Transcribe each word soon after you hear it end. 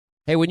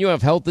Hey, when you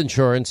have health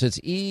insurance, it's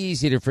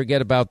easy to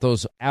forget about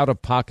those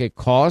out-of-pocket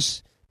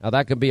costs. Now,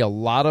 that can be a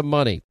lot of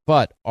money,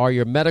 but are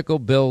your medical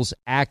bills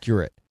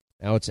accurate?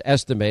 Now, it's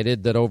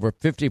estimated that over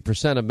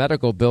 50% of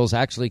medical bills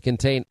actually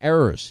contain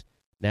errors.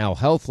 Now,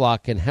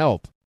 HealthLock can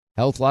help.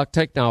 HealthLock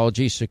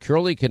technology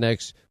securely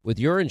connects with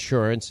your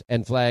insurance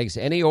and flags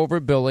any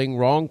overbilling,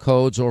 wrong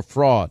codes, or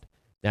fraud.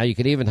 Now, you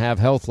can even have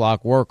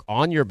HealthLock work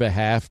on your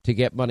behalf to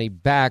get money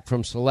back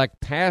from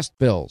select past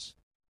bills.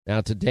 Now,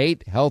 to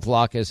date,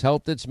 HealthLock has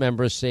helped its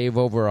members save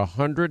over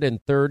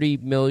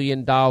 $130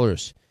 million.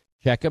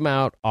 Check them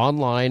out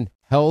online,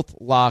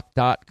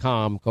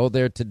 healthlock.com. Go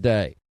there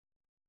today.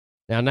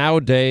 Now,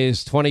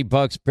 nowadays,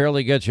 $20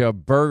 barely gets you a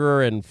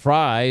burger and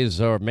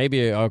fries or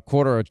maybe a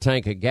quarter of a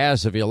tank of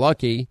gas if you're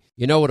lucky.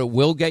 You know what it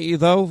will get you,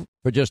 though?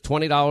 For just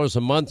 $20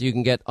 a month, you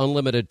can get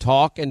unlimited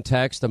talk and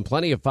text and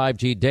plenty of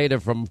 5G data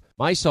from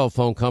my cell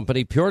phone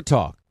company, Pure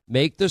Talk.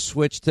 Make the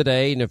switch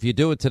today, and if you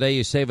do it today,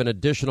 you save an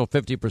additional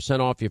 50%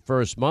 off your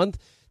first month.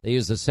 They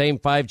use the same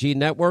 5G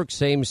network,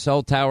 same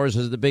cell towers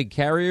as the big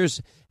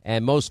carriers,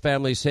 and most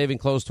families saving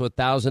close to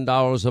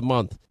 $1,000 a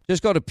month.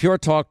 Just go to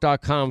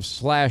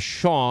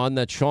puretalk.com/Sean,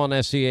 that's Sean,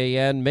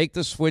 S-E-A-N. Make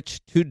the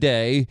switch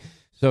today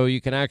so you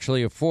can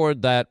actually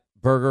afford that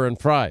burger and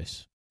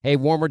fries. Hey,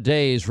 warmer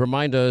days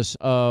remind us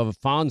of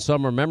fond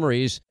summer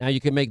memories. Now you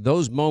can make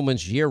those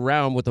moments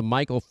year-round with the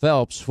Michael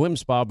Phelps Swim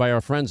Spa by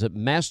our friends at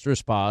Master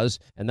Spas,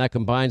 and that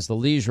combines the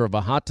leisure of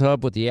a hot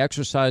tub with the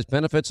exercise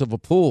benefits of a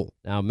pool.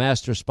 Now,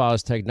 Master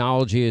Spa's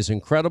technology is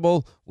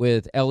incredible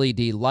with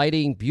LED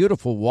lighting,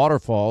 beautiful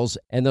waterfalls,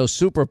 and those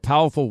super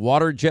powerful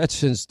water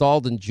jets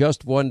installed in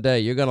just one day.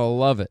 You're going to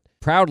love it.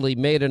 Proudly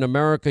made in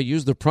America.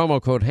 Use the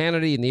promo code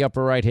Hannity in the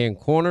upper right-hand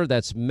corner.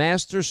 That's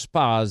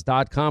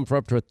masterspas.com for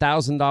up to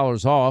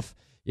 $1,000 off.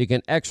 You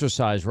can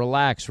exercise,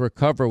 relax,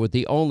 recover with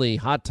the only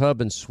hot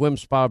tub and swim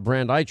spa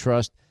brand I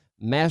trust,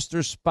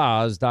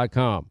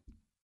 masterspas.com.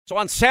 So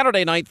on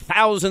Saturday night,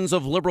 thousands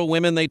of liberal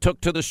women, they took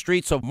to the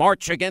streets of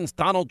March Against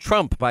Donald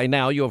Trump. By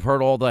now, you have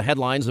heard all the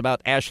headlines about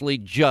Ashley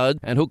Judd,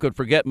 and who could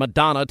forget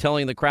Madonna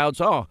telling the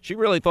crowds, oh, she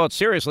really thought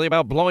seriously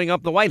about blowing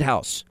up the White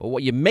House. But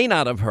what you may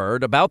not have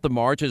heard about the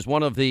march is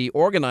one of the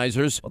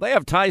organizers, well, they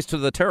have ties to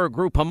the terror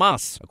group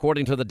Hamas.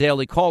 According to the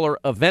Daily Caller,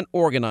 event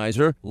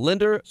organizer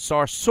Linda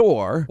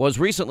Sarsour was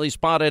recently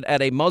spotted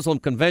at a Muslim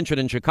convention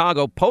in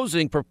Chicago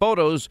posing for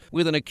photos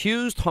with an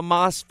accused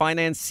Hamas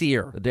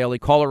financier. The Daily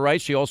Caller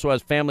writes she also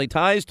has family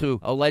ties to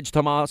alleged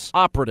Hamas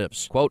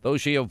operatives. Quote, though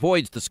she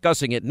avoids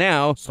discussing it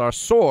now,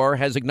 Sarsour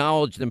has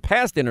acknowledged in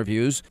past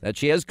interviews that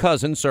she has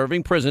cousins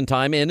serving prison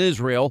time in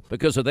Israel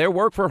because of their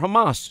work for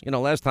Hamas. You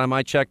know, last time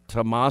I checked,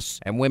 Hamas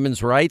and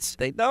women's rights,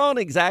 they don't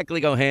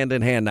exactly go hand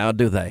in hand now,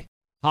 do they?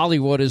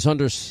 Hollywood is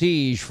under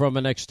siege from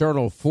an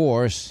external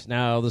force.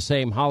 Now, the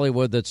same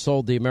Hollywood that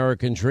sold the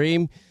American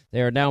dream,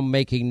 they are now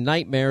making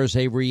nightmares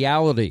a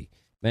reality.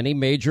 Many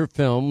major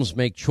films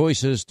make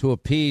choices to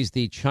appease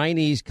the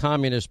Chinese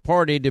Communist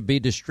Party to be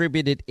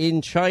distributed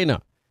in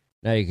China.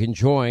 Now you can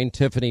join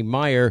Tiffany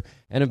Meyer,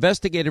 an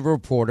investigative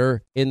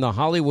reporter in the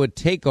Hollywood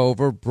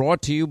Takeover,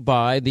 brought to you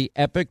by the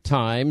Epoch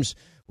Times,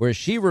 where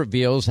she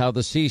reveals how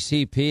the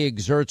CCP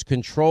exerts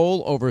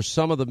control over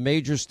some of the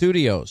major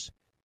studios.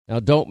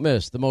 Now don't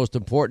miss the most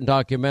important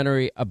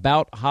documentary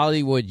about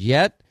Hollywood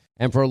yet,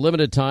 and for a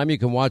limited time you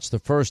can watch the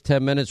first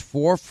 10 minutes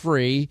for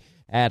free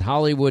at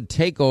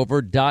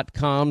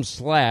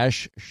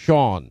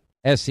HollywoodTakeover.com/Sean,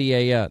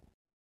 S-E-A-N.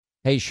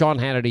 Hey, Sean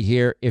Hannity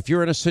here. If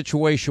you're in a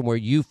situation where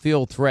you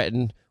feel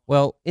threatened,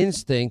 well,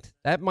 instinct,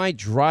 that might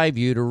drive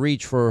you to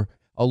reach for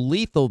a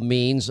lethal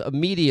means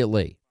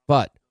immediately.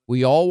 But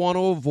we all want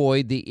to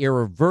avoid the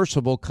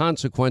irreversible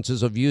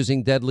consequences of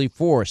using deadly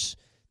force.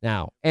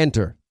 Now,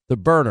 enter the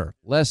Burner,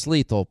 less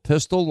lethal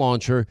pistol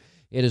launcher.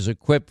 It is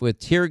equipped with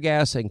tear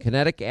gas and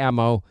kinetic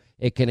ammo.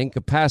 It can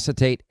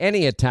incapacitate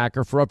any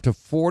attacker for up to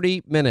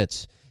 40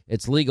 minutes.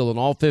 It's legal in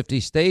all 50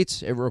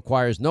 states. It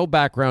requires no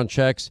background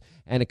checks,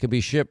 and it can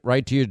be shipped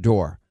right to your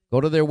door.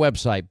 Go to their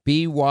website,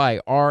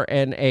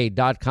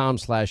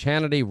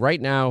 byrna.com/Hannity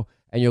right now,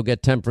 and you'll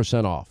get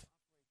 10% off.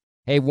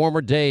 Hey, warmer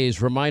days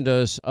remind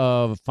us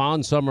of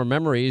fond summer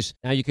memories.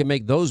 Now you can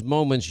make those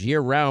moments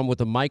year-round with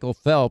the Michael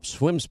Phelps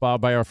Swim Spa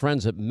by our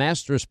friends at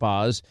Master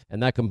Spas,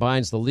 and that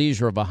combines the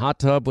leisure of a hot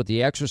tub with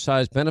the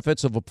exercise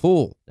benefits of a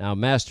pool. Now,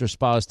 Master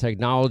Spa's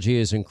technology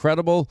is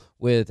incredible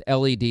with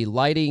LED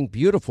lighting,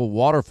 beautiful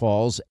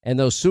waterfalls, and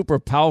those super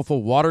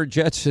powerful water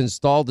jets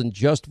installed in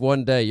just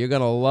one day. You're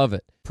going to love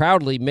it.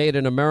 Proudly made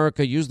in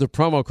America. Use the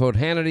promo code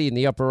Hannity in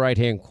the upper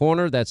right-hand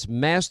corner. That's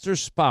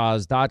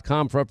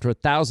masterspas.com for up to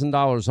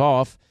 $1,000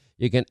 off.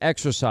 You can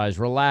exercise,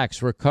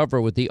 relax, recover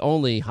with the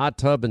only hot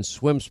tub and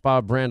swim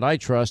spa brand I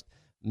trust,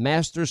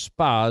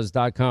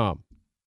 masterspas.com.